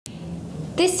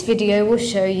This video will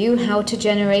show you how to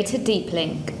generate a deep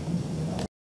link.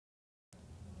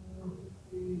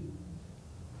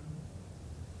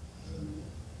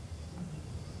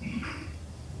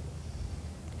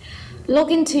 Log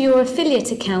into your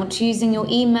affiliate account using your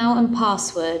email and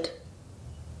password.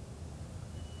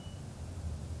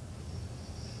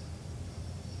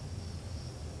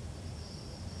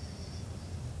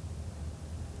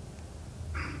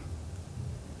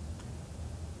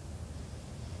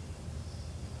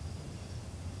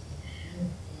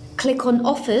 Click on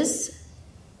Offers,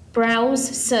 Browse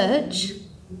Search,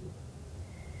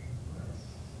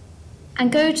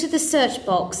 and go to the search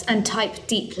box and type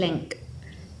Deep Link.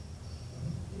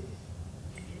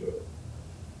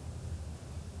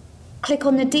 Click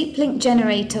on the Deeplink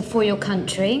Generator for your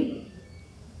country.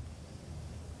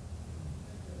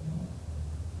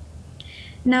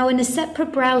 Now in a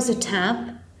separate browser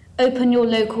tab, open your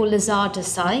local Lazada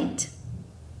site.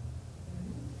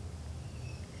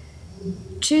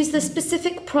 Choose the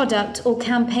specific product or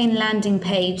campaign landing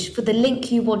page for the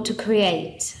link you want to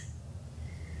create.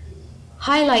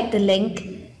 Highlight the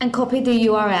link and copy the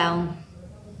URL.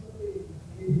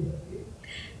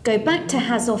 Go back to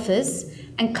Has Offers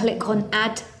and click on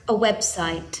Add a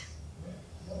Website.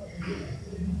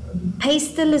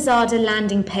 Paste the Lazada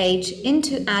landing page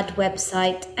into Add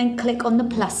Website and click on the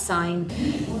plus sign.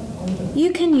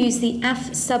 You can use the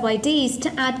AF sub-IDs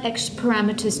to add extra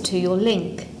parameters to your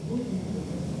link.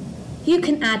 You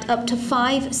can add up to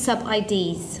 5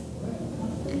 sub-IDs.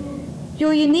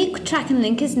 Your unique tracking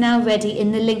link is now ready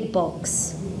in the link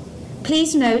box.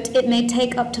 Please note it may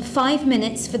take up to 5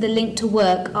 minutes for the link to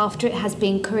work after it has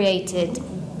been created.